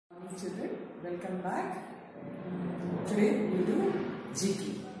children, welcome back. Today we do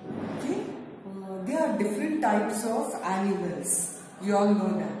GK. Okay, there are different types of animals. You all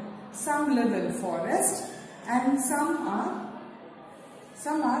know that. Some live in forest and some are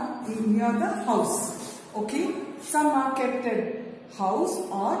near the house. Okay, some are kept at house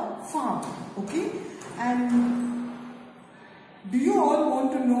or farm. Okay, and do you all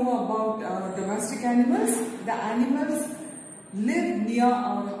want to know about domestic animals? The animals live near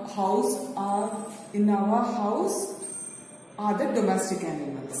our house or in our house are the domestic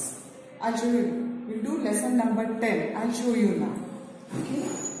animals. I'll show you. We'll do lesson number 10. I'll show you now. Okay.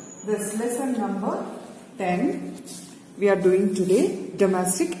 This lesson number 10 we are doing today,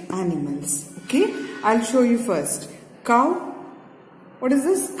 domestic animals. Okay. I'll show you first. Cow. What is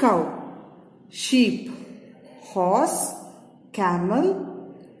this? Cow. Sheep. Horse.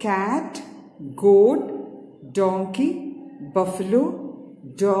 Camel. Cat. Goat. Donkey. Buffalo,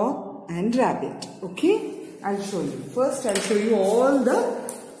 dog and rabbit. Okay, I'll show you. First I'll show you all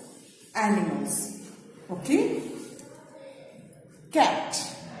the animals. Okay, cat.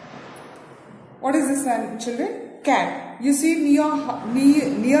 What is this, children? Cat. You see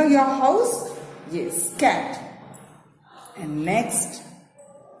near your house? Yes, cat. And next,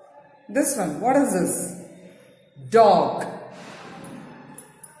 this one. What is this? Dog.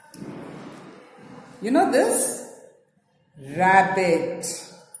 You know this? Rabbit.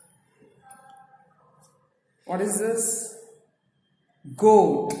 What is this?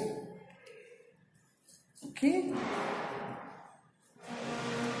 Goat. Okay.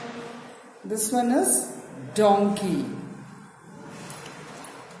 This one is donkey.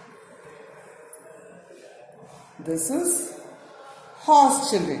 This is horse,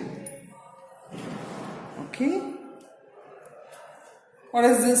 children. Okay. What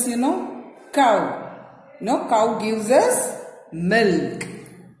is this, you know? Cow. No, cow gives us milk.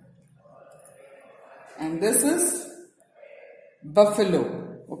 And this is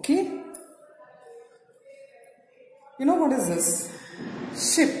buffalo. Okay. You know what is this?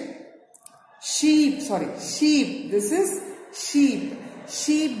 Sheep. Sheep. This is sheep.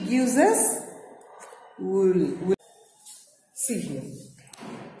 Sheep gives us wool. See here.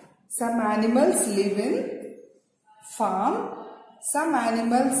 Some animals live in farm. Some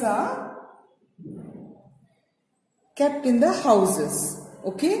animals are kept in the houses.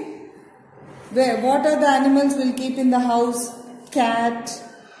 Okay. What are the animals we'll keep in the house? Cat,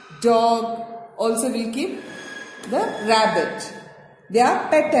 dog, also we'll keep the rabbit. They are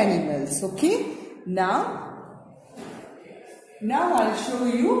pet animals. Okay. Now I'll show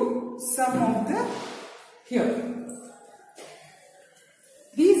you some of the here.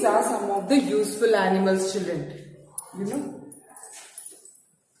 These are some of the useful animals, children. You know.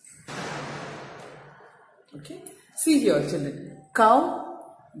 Okay. See here, children. Cow,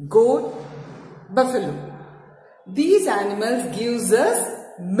 goat, buffalo. These animals gives us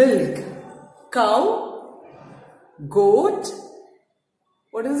milk. Cow, goat,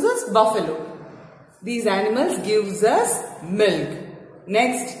 what is this? Buffalo. These animals gives us milk.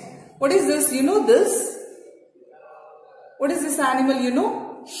 Next, what is this? You know this? What is this animal? You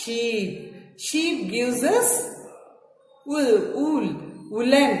know? Sheep. Sheep gives us wool,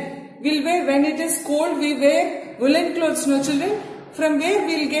 woolen. We'll wear, when it is cold, we wear woolen clothes, no children? From where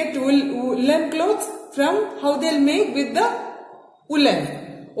we'll get woolen clothes? From how they'll make with the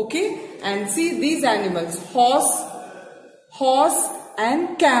woolen. Okay? And see these animals, horse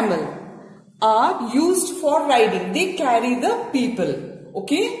and camel are used for riding. They carry the people.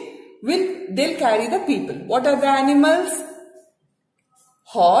 Okay? They'll carry the people. What are the animals?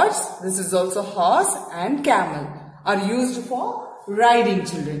 Horse, this is also horse, and camel are used for riding,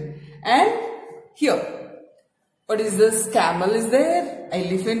 children. And here, what is this? Camel is there,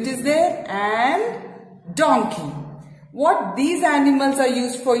 elephant is there, and donkey. What these animals are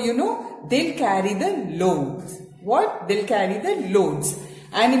used for, you know? They'll carry the loads. What? They'll carry the loads.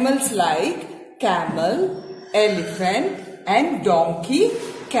 Animals like camel, elephant, and donkey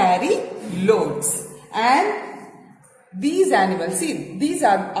carry loads. And these animals, see, these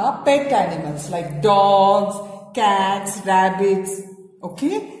are our pet animals like dogs, cats, rabbits.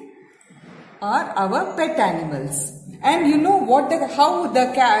 Okay? Are our pet animals. And you know what? How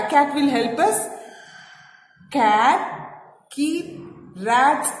the cat will help us? Cat keep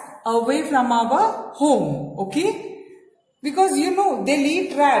rats away from our home. Okay? Because you know they'll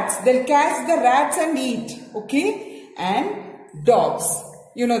eat rats. They'll catch the rats and eat. Okay? And dogs.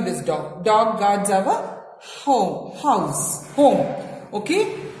 You know this dog. Dog guards our home.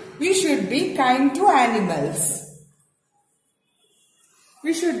 Okay? We should be kind to animals.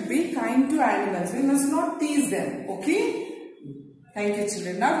 We should be kind to animals. We must not tease them. Okay? Thank you,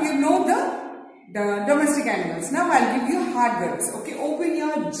 children. Now you know the domestic animals. Now I'll give you hard words. Okay, open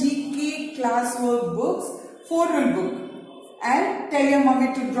your GK classwork books, 4-rule book, and tell your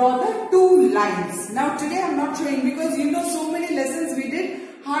mommy to draw the 2 lines. Now today I'm not showing because you know so many lessons we did.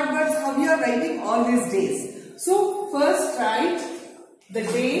 Hard words, how you are writing all these days. So first write the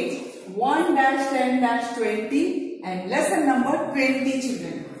date 1-10-20 and lesson number 20,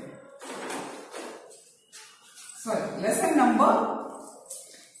 children. Sorry, lesson number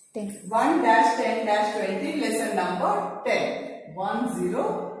 10. 1-10-20, lesson number 10.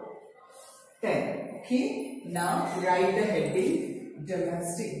 10. Okay. Now write the heading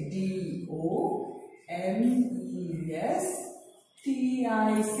domestic.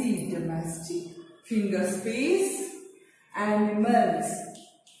 DOMESTIC. Domestic. Finger space. Animals.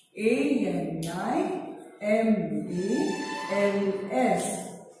 ANIMALS.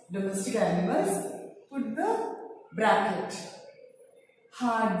 Domestic animals. Put the bracket.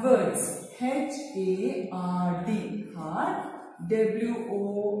 Hard words. HARD. Hard.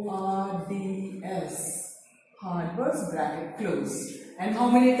 WORDS. Hard words, bracket close. And how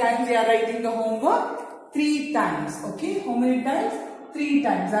many times we are writing the homework? 3 times. Okay. How many times? 3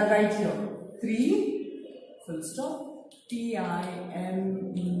 times. I'll write here. 3. Full stop.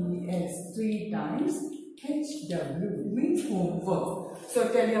 TIMES. 3 times. HW means homework. So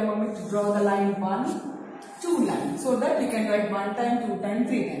tell your mommy to draw the line 1, 2 lines. So that you can write 1 time, 2 time,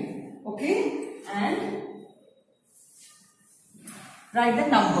 3 time. Okay. And write the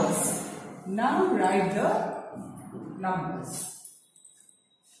numbers. Now write the numbers.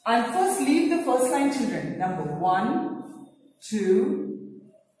 I'll first leave the first line, children. Number 1, 2,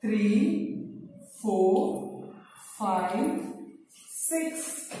 3, 4, 5,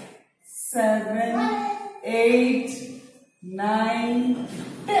 6, 7, 8, 9,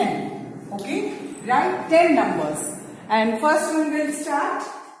 10. Okay. Write 10 numbers. And first one will start.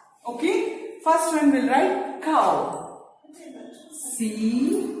 Okay. First one will write cow. COW,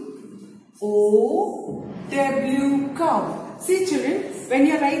 cow. See, children, when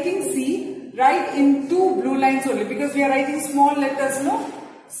you are writing C, write in 2 blue lines only because we are writing small letters, no?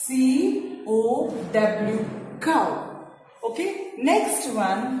 COW, cow. Okay. Next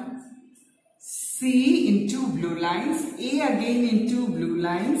one, C in 2 blue lines, A again in 2 blue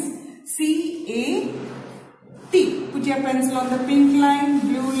lines, CAT. Put your pencil on the pink line,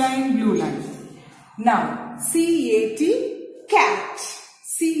 blue line, blue line. Now, CAT, cat.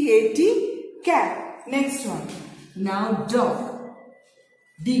 CAT, cat. Next one. Now dog.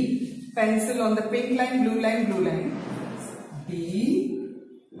 D. Pencil on the pink line, blue line, blue line. D-O-G,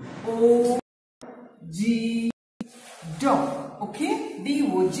 dog. Okay?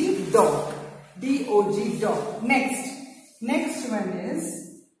 D-O-G, dog. D-O-G, dog. Next one is,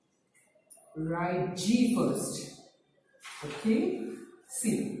 write G first. Okay?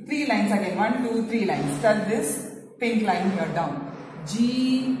 See, 3 lines again. 1, 2, 3 lines. Start this pink line here down.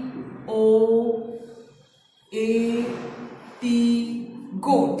 G-O-A-T,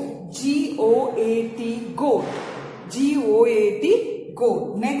 goat. G-O-A-T, goat. G-O-A-T,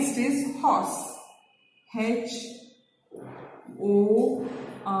 goat. Next is horse. H-O-R-S-E,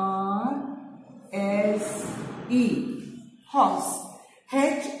 horse.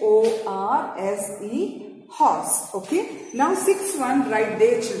 H-O-R-S-E, horse. Okay. Now 6th one, write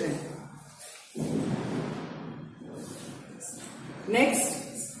there, children.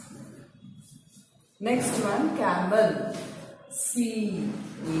 Next one, camel. C-A-M-E-L.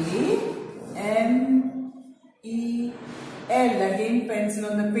 Again pencil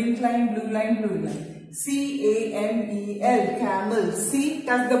on the pink line, blue line, blue line. C-A-M-E-L, camel. See,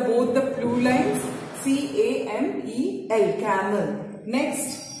 touch both the blue lines. C-A-M-E-L, camel.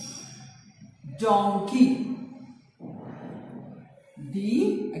 Next, donkey.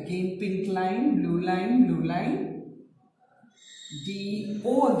 D, again pink line, blue line, blue line. D,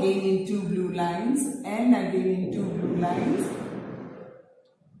 O again in 2 blue lines, N again in 2 blue lines.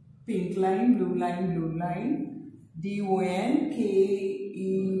 Pink line, blue line, blue line. D-O-N-K-E-Y,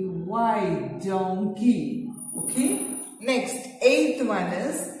 donkey. Okay. Next, 8th one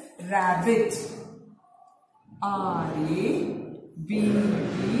is rabbit. R-A-B-B-I-T.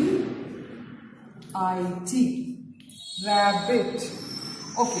 Rabbit.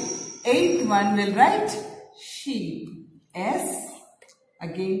 Okay. 8th one will write sheep. S.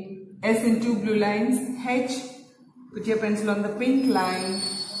 Again, S in 2 blue lines. H. Put your pencil on the pink line.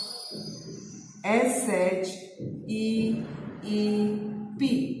 S-H-E-E-P.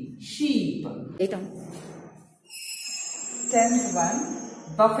 Sheep. 10th one,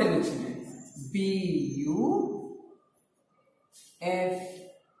 buffalo, children. B-U-F-F-A-L-O.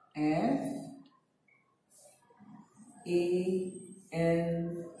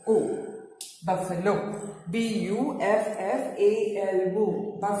 B-U-F-F-A-L-O. Buffalo. B-U-F-F-A-L-O.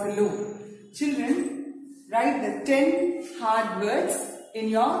 Buffalo. Children, write the 10 hard words in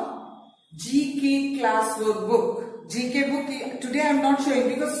your GK classwork book. GK book, today I am not showing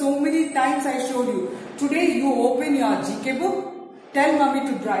because so many times I showed you. Today you open your GK book, tell mommy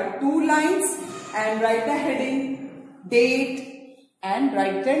to write 2 lines and write the heading, date and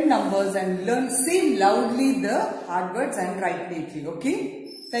write 10 numbers and learn, say loudly the hard words and write neatly. Okay?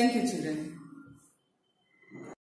 Thank you children.